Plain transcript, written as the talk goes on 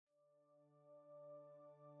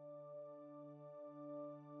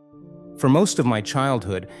For most of my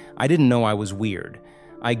childhood, I didn't know I was weird.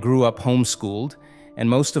 I grew up homeschooled, and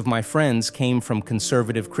most of my friends came from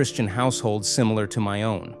conservative Christian households similar to my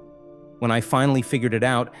own. When I finally figured it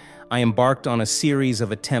out, I embarked on a series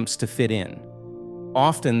of attempts to fit in.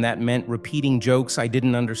 Often that meant repeating jokes I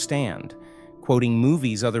didn't understand, quoting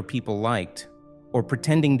movies other people liked, or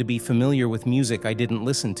pretending to be familiar with music I didn't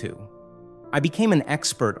listen to. I became an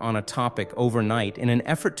expert on a topic overnight in an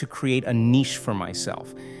effort to create a niche for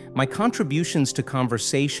myself. My contributions to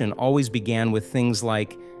conversation always began with things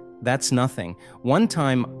like, "That's nothing." One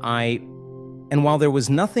time and while there was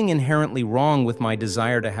nothing inherently wrong with my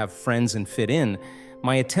desire to have friends and fit in,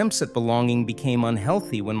 my attempts at belonging became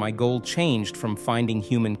unhealthy when my goal changed from finding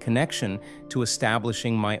human connection to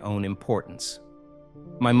establishing my own importance.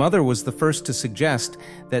 My mother was the first to suggest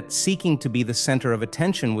that seeking to be the center of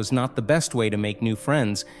attention was not the best way to make new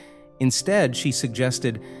friends. Instead, she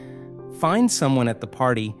suggested, find someone at the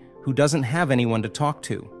party who doesn't have anyone to talk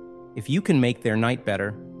to. If you can make their night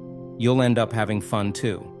better, you'll end up having fun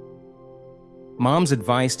too. Mom's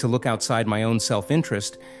advice to look outside my own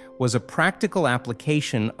self-interest was a practical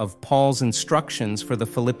application of Paul's instructions for the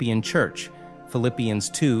Philippian church,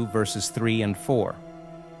 Philippians 2, verses 3 and 4.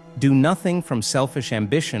 Do nothing from selfish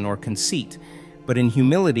ambition or conceit, but in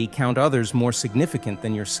humility count others more significant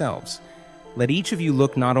than yourselves. Let each of you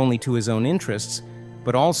look not only to his own interests,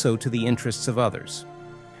 but also to the interests of others.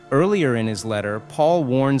 Earlier in his letter, Paul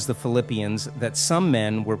warns the Philippians that some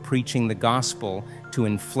men were preaching the gospel to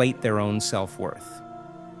inflate their own self-worth.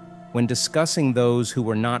 When discussing those who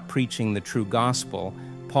were not preaching the true gospel,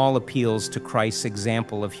 Paul appeals to Christ's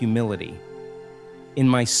example of humility. In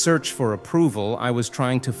my search for approval, I was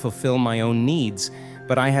trying to fulfill my own needs,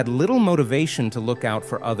 but I had little motivation to look out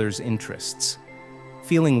for others' interests.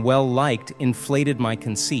 Feeling well-liked inflated my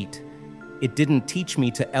conceit. It didn't teach me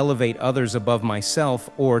to elevate others above myself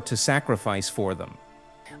or to sacrifice for them.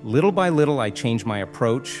 Little by little, I changed my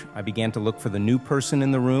approach. I began to look for the new person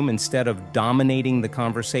in the room. Instead of dominating the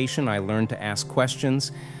conversation, I learned to ask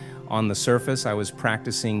questions. On the surface, I was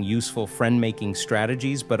practicing useful friend-making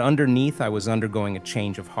strategies, but underneath, I was undergoing a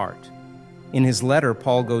change of heart. In his letter,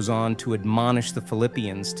 Paul goes on to admonish the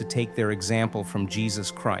Philippians to take their example from Jesus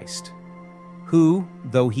Christ, who,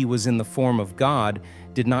 though he was in the form of God,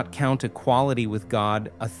 did not count equality with God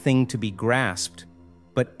a thing to be grasped,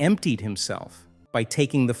 but emptied himself by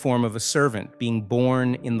taking the form of a servant, being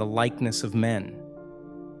born in the likeness of men.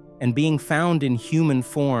 And being found in human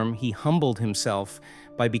form, he humbled himself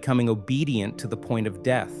by becoming obedient to the point of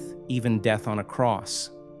death, even death on a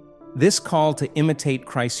cross. This call to imitate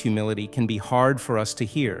Christ's humility can be hard for us to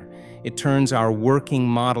hear. It turns our working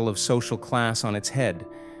model of social class on its head.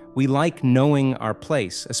 We like knowing our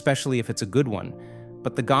place, especially if it's a good one,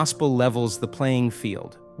 but the gospel levels the playing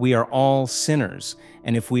field. We are all sinners,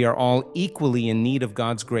 and if we are all equally in need of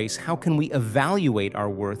God's grace, how can we evaluate our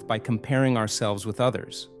worth by comparing ourselves with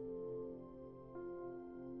others?